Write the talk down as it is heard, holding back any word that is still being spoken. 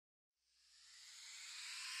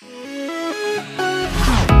Hey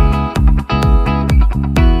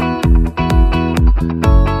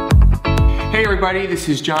everybody, this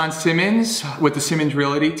is John Simmons with the Simmons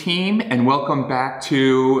Realty team, and welcome back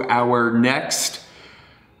to our next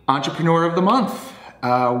Entrepreneur of the Month.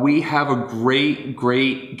 We have a great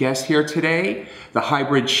guest here today, the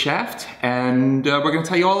hybrid chef, and we're going to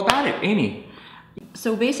tell you all about it. Amy.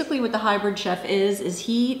 So basically what the hybrid chef is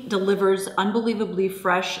he delivers unbelievably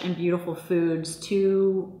fresh and beautiful foods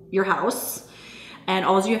to your house, and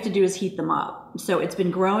all you have to do is heat them up. So it's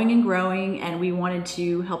been growing and growing, and we wanted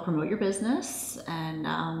to help promote your business and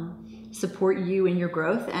support you in your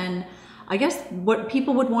growth. And I guess what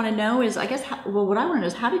people would want to know is, what I want to know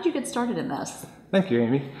is, how did you get started in this? Thank you,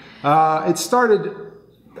 Amy. It started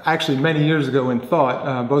actually many years ago in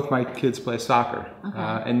thought. Both my kids play soccer.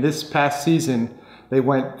 Okay. And this past season, they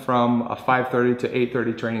went from a 5:30 to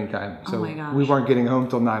 8:30 training time. So oh my gosh. we weren't getting home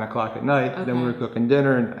till 9 o'clock at night. Okay. Then we were cooking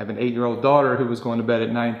dinner, and I have an 8-year-old daughter who was going to bed at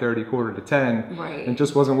 9:30, quarter to 10. Right. And it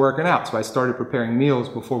just wasn't working out. So I started preparing meals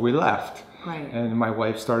before we left. Right. And my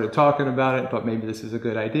wife started talking about it, but maybe this is a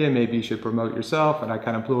good idea. Maybe you should promote yourself. And I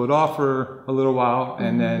kind of blew it off for a little while.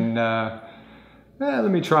 And then, let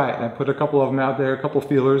me try it. And I put a couple of them out there, a couple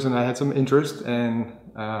feelers, and I had some interest. And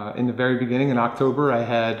in the very beginning, in October, I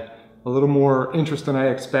had a little more interest than I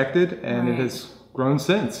expected, and it has grown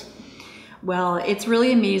since. Well, it's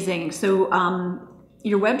really amazing. So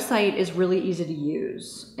your website is really easy to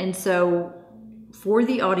use. And so for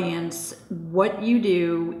the audience, what you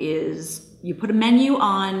do is you put a menu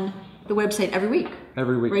on the website every week.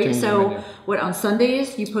 Every week, right? change the So menu. what, on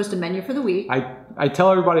Sundays, you post a menu for the week. I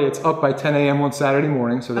tell everybody it's up by 10 a.m. on Saturday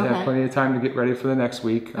morning, so they Okay. have plenty of time to get ready for the next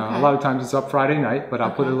week. Okay. A lot of times it's up Friday night, but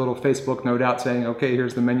I'll put a Okay. little Facebook note out saying, okay,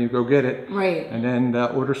 here's the menu, go get it. Right. And then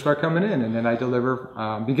the orders start coming in, and then I deliver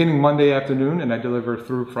beginning Monday afternoon, and I deliver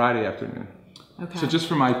through Friday afternoon. Okay. So just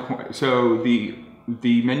for my point, so the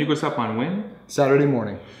menu goes up on when? Saturday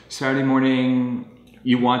morning. Saturday morning,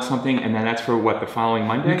 you want something, and then that's for what, the following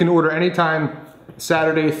Monday? You can order anytime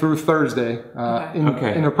Saturday through Thursday.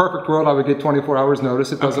 Okay. In a perfect world, I would get 24 hours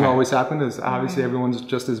notice. It doesn't Okay. always happen, because obviously everyone's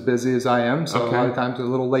just as busy as I am. So Okay. a lot of times a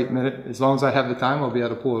little late minute. As long as I have the time, I'll be able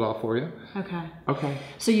to pull it off for you. Okay. Okay.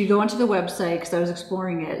 So you go onto the website, because I was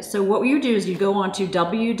exploring it. So what you do is you go onto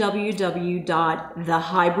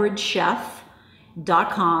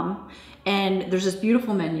www.thehybridchef.com, and there's this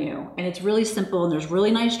beautiful menu, and it's really simple, and there's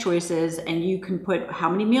really nice choices, and you can put how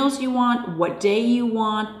many meals you want, what day you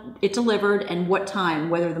want it delivered, and what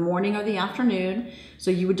time, whether the morning or the afternoon.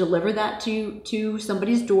 So you would deliver that to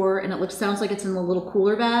somebody's door, and sounds like it's in a little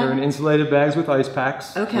cooler bag. They're in insulated bags with ice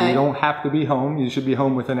packs. Okay. So you don't have to be home. You should be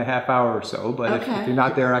home within a half hour or so. But Okay. if you're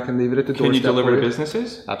not there, I can leave it at the doorstep. Can you deliver for to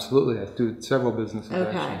businesses? Absolutely. I do several businesses,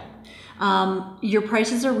 Okay. actually. Your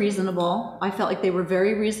prices are reasonable. I felt like they were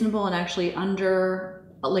very reasonable and actually under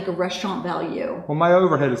like a restaurant value. Well, my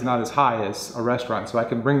overhead is not as high as a restaurant, so I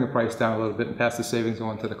can bring the price down a little bit and pass the savings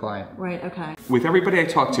on to the client. Right, okay. With everybody I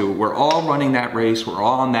talk to, we're all running that race. We're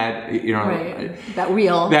all on that, Right, that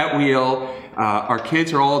wheel. That wheel. Our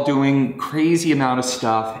kids are all doing crazy amount of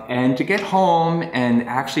stuff, and to get home and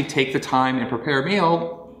actually take the time and prepare a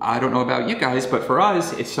meal, I don't know about you guys, but for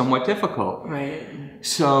us, it's somewhat difficult. Right.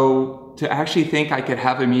 So to actually think I could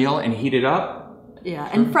have a meal and heat it up, Yeah,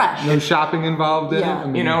 and fresh. No shopping involved in Yeah. it. I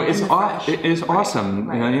mean, you know, And the fresh. it is awesome.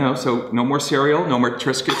 Right. So no more cereal, no more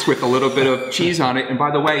Triscuits with a little bit of cheese on it. And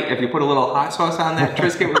by the way, if you put a little hot sauce on that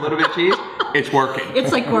Triscuit with a little bit of cheese, it's working.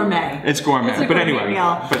 It's like gourmet. It's gourmet. It's a But gourmet anyway,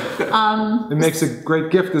 meal. it makes a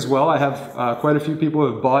great gift as well. I have quite a few people who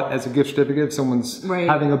have bought as a gift certificate. If someone's Right.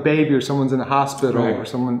 having a baby, or someone's in a hospital, Right. or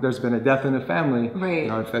there's been a death in the family. Right. You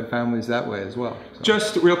know, I've fed families that way as well. So.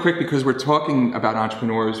 just real quick, because we're talking about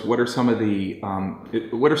entrepreneurs, what are some of the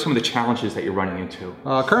challenges that you're running into?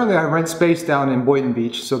 Currently, I rent space down in Boynton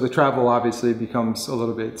Beach, so the travel obviously becomes a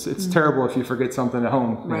little bit. It's terrible if you forget something at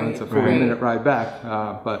home. You know, Right. it's a 40-minute ride back.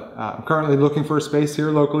 But I'm currently looking for a space here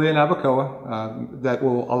locally in Abacoa that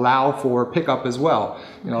will allow for pickup as well.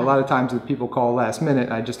 You know, a lot of times that people call last minute,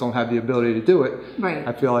 and I just don't have the ability to do it. Right.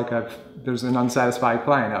 I feel like there's an unsatisfied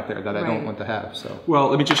client out there that I Right. don't want to have. So. Well,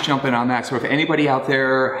 let me just jump in on that. So if anybody out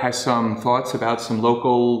there has some thoughts about some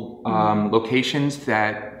local locations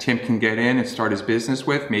that Tim can get in and start his business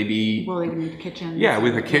with, maybe, Well, even with kitchens. yeah,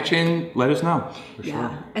 with a kitchen, let us know. For Yeah.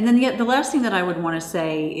 sure. And then the last thing that I would want to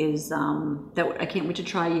say is that I can't wait to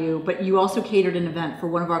try you, but you also catered an event for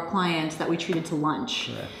one of our clients that we treated to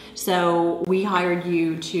lunch. Right. So we hired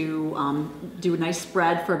you to do a nice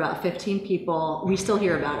spread for about 15 people. We still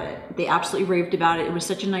hear about it. They absolutely raved about it. It was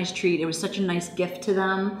such a nice treat. It was such a nice gift to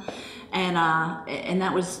them. And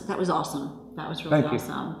that was awesome. That was really Thank you.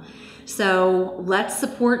 awesome. So let's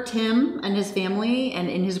support Tim and his family and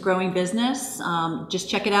in his growing business. Just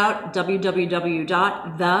check it out,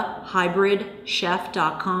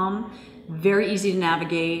 www.thehybridchef.com. Very easy to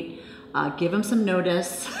navigate. Give him some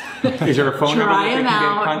notice. Is there a phone number that they can get in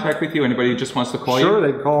out. contact with you? Anybody who just wants to call you? Sure,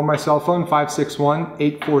 they can call my cell phone,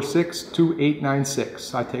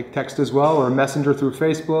 561-846-2896. I take text as well, or messenger through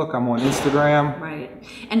Facebook. I'm on Instagram. Right.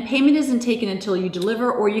 And payment isn't taken until you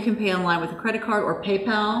deliver, or you can pay online with a credit card or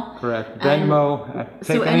PayPal. Correct. Venmo.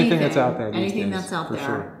 Take anything that's out there these Anything days, that's out for there.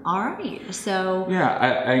 sure. All right. So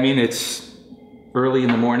Yeah, I mean, it's early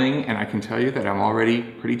in the morning, and I can tell you that I'm already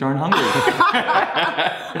pretty darn hungry.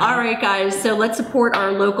 all right, guys. So let's support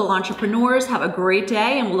our local entrepreneurs. Have a great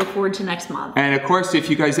day, and we'll look forward to next month. And of course, if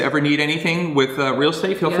you guys ever need anything with real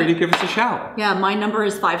estate, feel free to give us a shout. Yeah, my number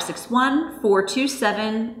is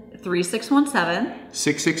 561-427-3617.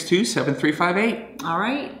 662-7358. All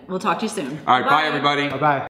right. We'll talk to you soon. All right, bye everybody. Bye-bye.